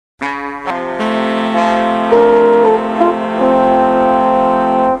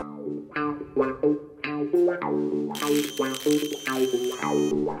Hi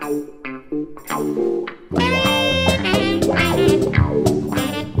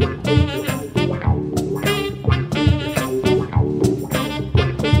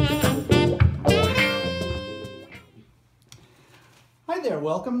there,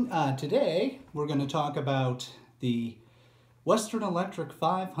 welcome. Today we're going to talk about the Western Electric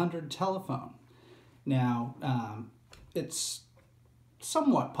 500 telephone. Now, it's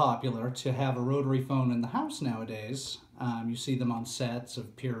somewhat popular to have a rotary phone in the house nowadays. You see them on sets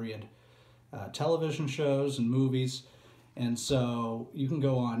of period television shows and movies, and so you can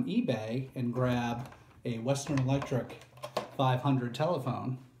go on eBay and grab a Western Electric 500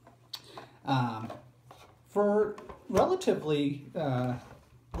 telephone for relatively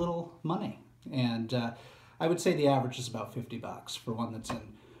little money, and I would say the average is about $50 for one that's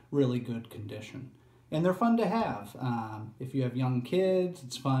in really good condition. And they're fun to have. If you have young kids,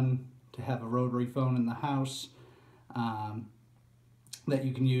 it's fun to have a rotary phone in the house that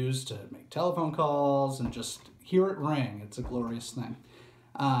you can use to make telephone calls and just hear it ring. It's a glorious thing.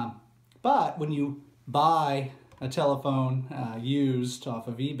 But when you buy a telephone used off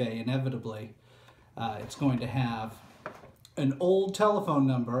of eBay, inevitably, it's going to have an old telephone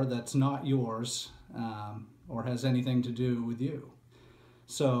number that's not yours or has anything to do with you.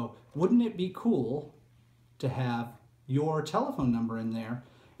 So wouldn't it be cool to have your telephone number in there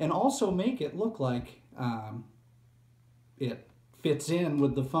and also make it look like it fits in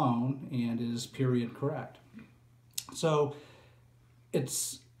with the phone and is period correct? So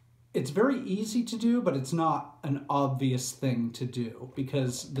it's very easy to do, but it's not an obvious thing to do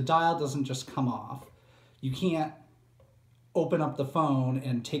because the dial doesn't just come off. You can't open up the phone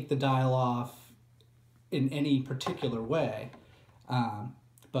and take the dial off in any particular way,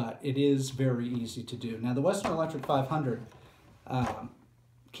 but it is very easy to do. Now, the Western Electric 500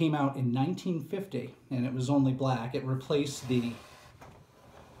 came out in 1950, and it was only black. It replaced the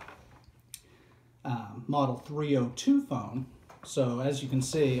Model 302 phone, so as you can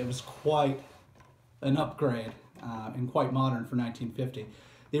see, it was quite an upgrade and quite modern for 1950.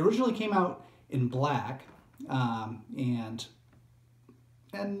 They originally came out in black, and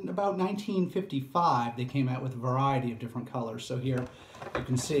about 1955 they came out with a variety of different colors. So here you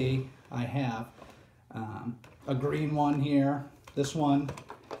can see I have a green one here, this one,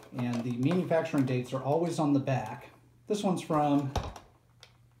 and the manufacturing dates are always on the back. This one's from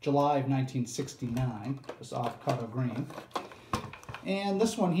July of 1969, this avocado green. And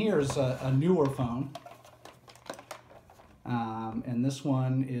this one here is a newer phone. And this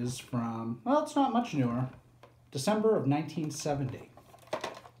one is from, well, it's not much newer, December of 1970.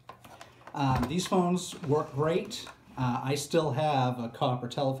 These phones work great. I still have a copper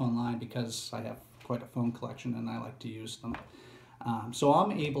telephone line because I have quite a phone collection and I like to use them. So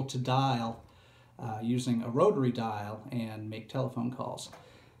I'm able to dial using a rotary dial and make telephone calls.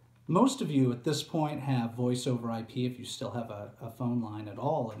 Most of you at this point have voice over IP if you still have a phone line at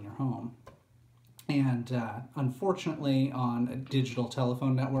all in your home. And unfortunately, on a digital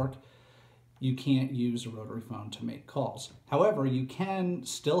telephone network, you can't use a rotary phone to make calls. However, you can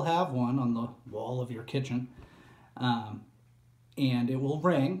still have one on the wall of your kitchen, and it will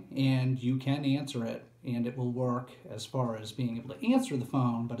ring, and you can answer it, and it will work as far as being able to answer the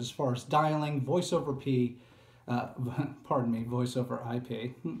phone, but as far as dialing, voice over voice over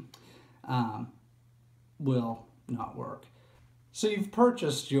IP, will not work. So you've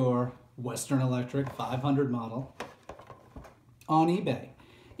purchased your Western Electric 500 model on eBay,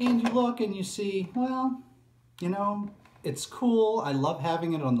 and you look and you see, well, you know, it's cool. I love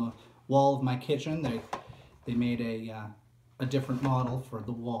having it on the wall of my kitchen. They made a different model for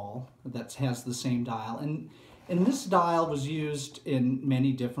the wall that has the same dial, and this dial was used in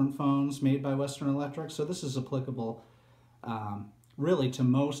many different phones made by Western Electric, so this is applicable really to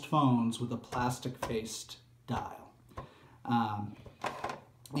most phones with a plastic-faced dial.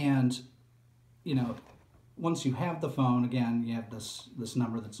 And, you know, once you have the phone, again, you have this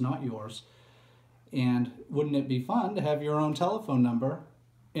number that's not yours. And wouldn't it be fun to have your own telephone number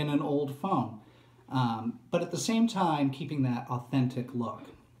in an old phone? But at the same time, keeping that authentic look.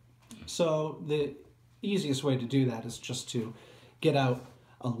 So the easiest way to do that is just to get out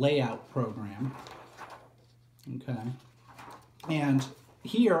a layout program. Okay. And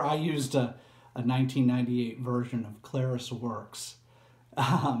here I used a 1998 version of ClarisWorks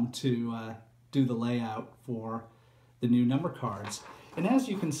to do the layout for the new number cards. And as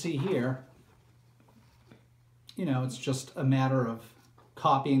you can see here, you know, it's just a matter of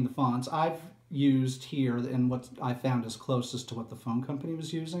copying the fonts. I've used here, and what I found is closest to what the phone company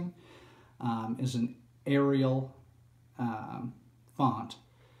was using, is an Arial font,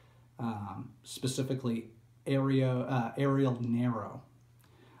 specifically aerial narrow.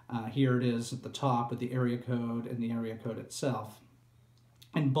 Here it is at the top with the area code and the area code itself.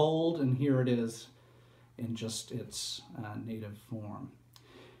 And bold, and here it is in just its native form.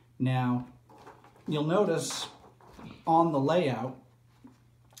 Now, you'll notice on the layout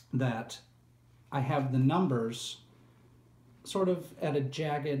that I have the numbers sort of at a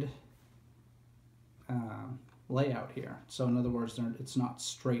jagged layout here. So in other words, it's not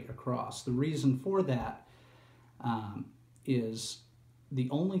straight across. The reason for that is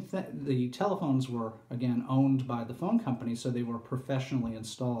the telephones were, again, owned by the phone company, so they were professionally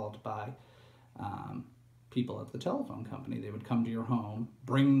installed by people at the telephone company. They would come to your home,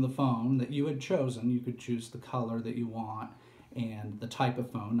 bring the phone that you had chosen. You could choose the color that you want and the type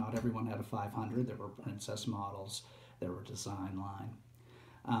of phone. Not everyone had a 500. There were Princess models. There were Design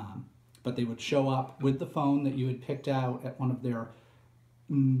Line. But they would show up with the phone that you had picked out at one of their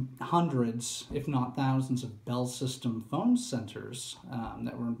hundreds, if not thousands, of Bell System phone centers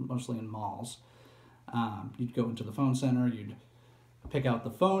that were mostly in malls. You'd go into the phone center, you'd pick out the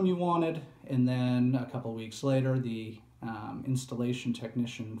phone you wanted, and then a couple weeks later, the installation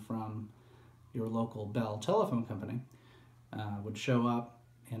technician from your local Bell telephone company would show up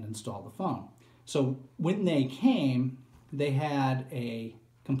and install the phone. So when they came, they had a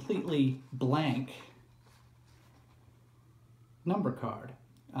completely blank number card,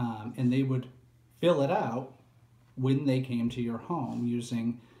 and they would fill it out when they came to your home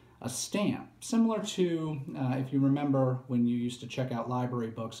using a stamp, similar to if you remember when you used to check out library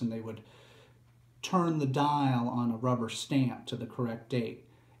books and they would turn the dial on a rubber stamp to the correct date.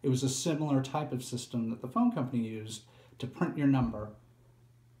 It was a similar type of system that the phone company used to print your number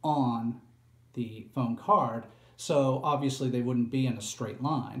on the phone card. So obviously they wouldn't be in a straight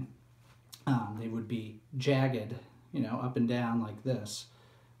line. They would be jagged, up and down like this.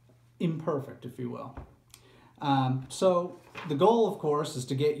 Imperfect, if you will. So the goal, of course, is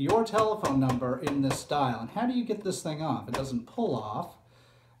to get your telephone number in this dial. And how do you get this thing off? It doesn't pull off.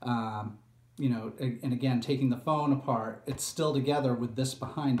 And again, taking the phone apart, it's still together with this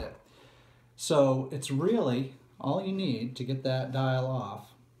behind it. So it's really all you need to get that dial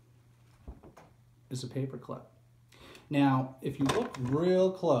off is a paper clip. Now, if you look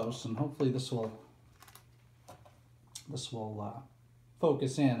real close, and hopefully this will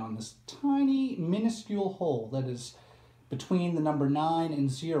focus in on this tiny, minuscule hole that is between the number 9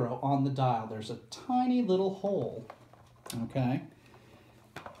 and 0 on the dial. There's a tiny little hole, okay?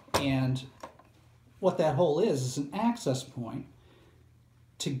 And what that hole is an access point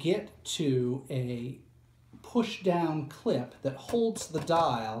to get to a push-down clip that holds the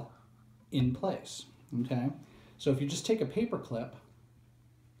dial in place, okay? So if you just take a paper clip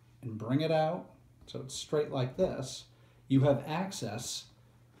and bring it out so it's straight like this, you have access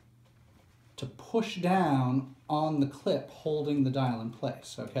to push down on the clip holding the dial in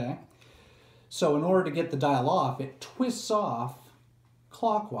place, okay? So in order to get the dial off, it twists off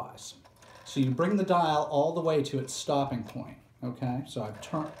clockwise. So you bring the dial all the way to its stopping point, okay? So I've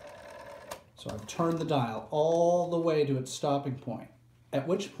turned the dial all the way to its stopping point, at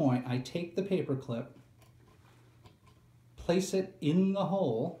which point I take the paper clip, place it in the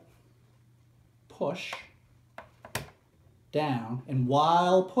hole, push down, and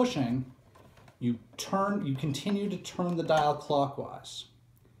while pushing, you continue to turn the dial clockwise.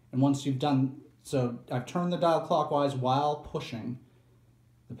 And once you've done, so I've turned the dial clockwise while pushing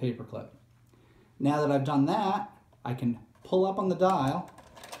the paper clip. Now that I've done that, I can pull up on the dial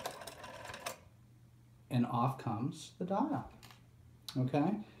and off comes the dial,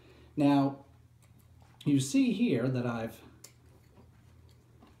 okay? Now, you see here that I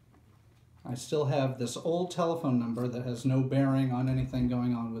still have this old telephone number that has no bearing on anything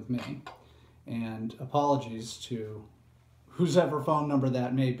going on with me. And apologies to whoever phone number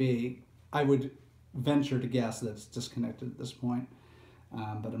that may be. I would venture to guess that it's disconnected at this point,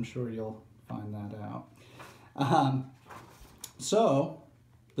 but I'm sure you'll find that out. So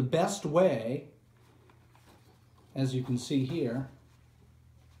the best way, as you can see here,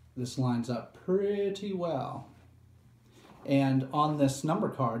 this lines up pretty well. And on this number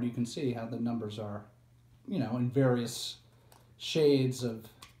card, you can see how the numbers are, in various shades of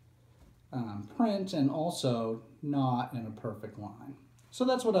print and also not in a perfect line. So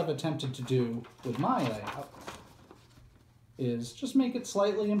that's what I've attempted to do with my layout, is just make it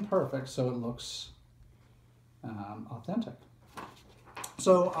slightly imperfect so it looks authentic.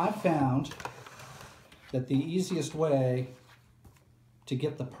 So I found that the easiest way to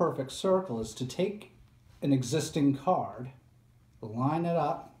get the perfect circle is to take an existing card, line it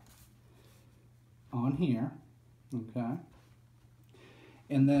up on here, okay?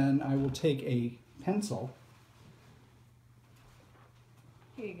 And then I will take a pencil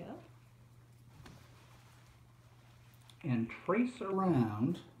Here you go. And trace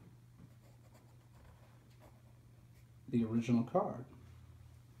around the original card.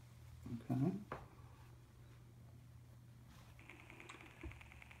 Okay.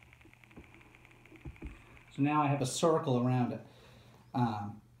 So now I have a circle around it.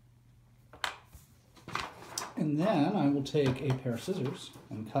 And then I will take a pair of scissors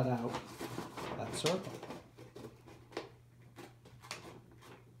and cut out that circle.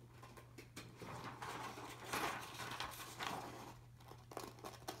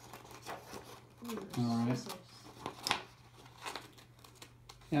 All right.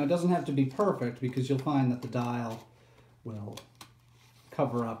 Now it doesn't have to be perfect because you'll find that the dial will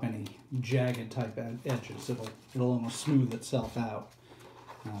cover up any jagged type edges. It'll almost smooth itself out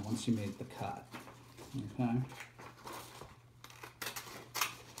once you made the cut. Okay.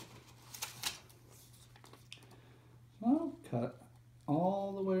 So cut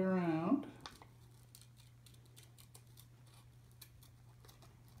all the way around.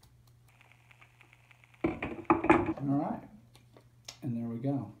 All right, and there we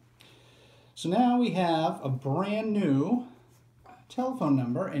go. So now we have a brand new telephone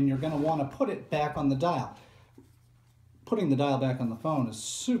number, and you're going to want to put it back on the dial. Putting the dial back on the phone is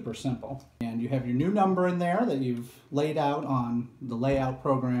super simple. And you have your new number in there that you've laid out on the layout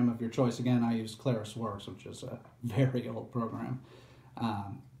program of your choice. Again, I use ClarisWorks, which is a very old program,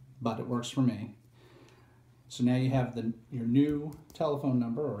 but it works for me. So now you have your new telephone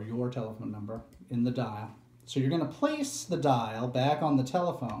number, or your telephone number, in the dial. So you're going to place the dial back on the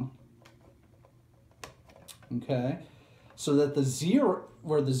telephone, okay, so that the zero,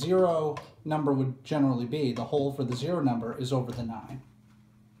 where the 0 number would generally be, the hole for the 0 number is over the 9,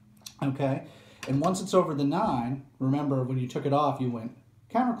 okay? And once it's over the 9, remember when you took it off, you went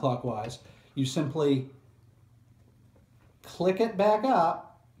counterclockwise, you simply click it back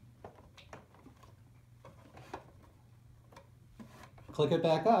up,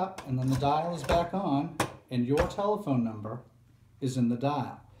 and then the dial is back on, and your telephone number is in the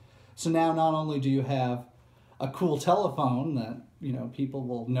dial. So now not only do you have a cool telephone that people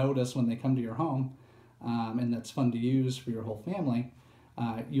will notice when they come to your home, and that's fun to use for your whole family,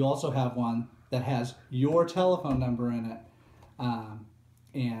 you also have one that has your telephone number in it,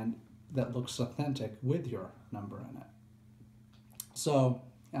 and that looks authentic with your number in it. So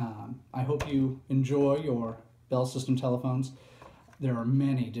I hope you enjoy your Bell System telephones. There are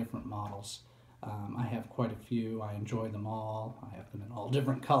many different models. I have quite a few. I enjoy them all. I have them in all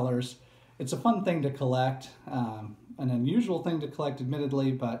different colors. It's a fun thing to collect, an unusual thing to collect,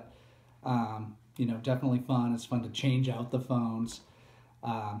 admittedly, but definitely fun. It's fun to change out the phones.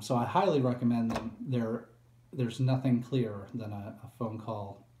 So I highly recommend them. There's nothing clearer than a phone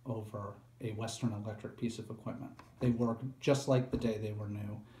call over a Western Electric piece of equipment. They work just like the day they were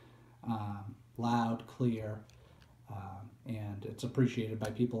new. Loud, clear, and it's appreciated by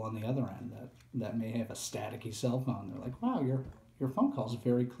people on the other end that may have a staticky cell phone. They're like, wow, your phone call is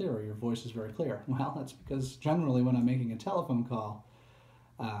very clear, or your voice is very clear. Well, that's because generally when I'm making a telephone call,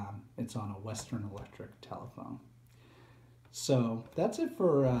 it's on a Western Electric telephone. So that's it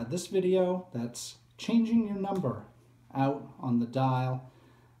for this video. That's changing your number out on the dial.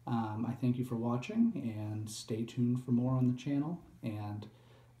 I thank you for watching, and stay tuned for more on the channel. And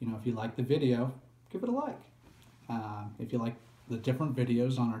if you like the video, give it a like. If you like the different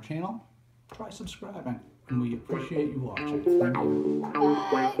videos on our channel, try subscribing, and we appreciate you watching. Thank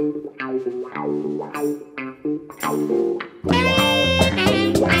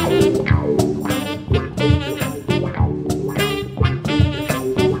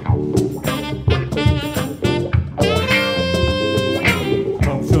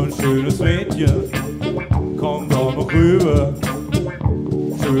Kom från Kjurosvedjen, kom de och sjuva.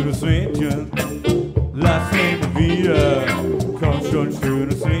 Kjurosvedjen, lass mig på via. Kom från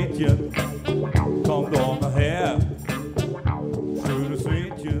Kjurosvedjen, kom de och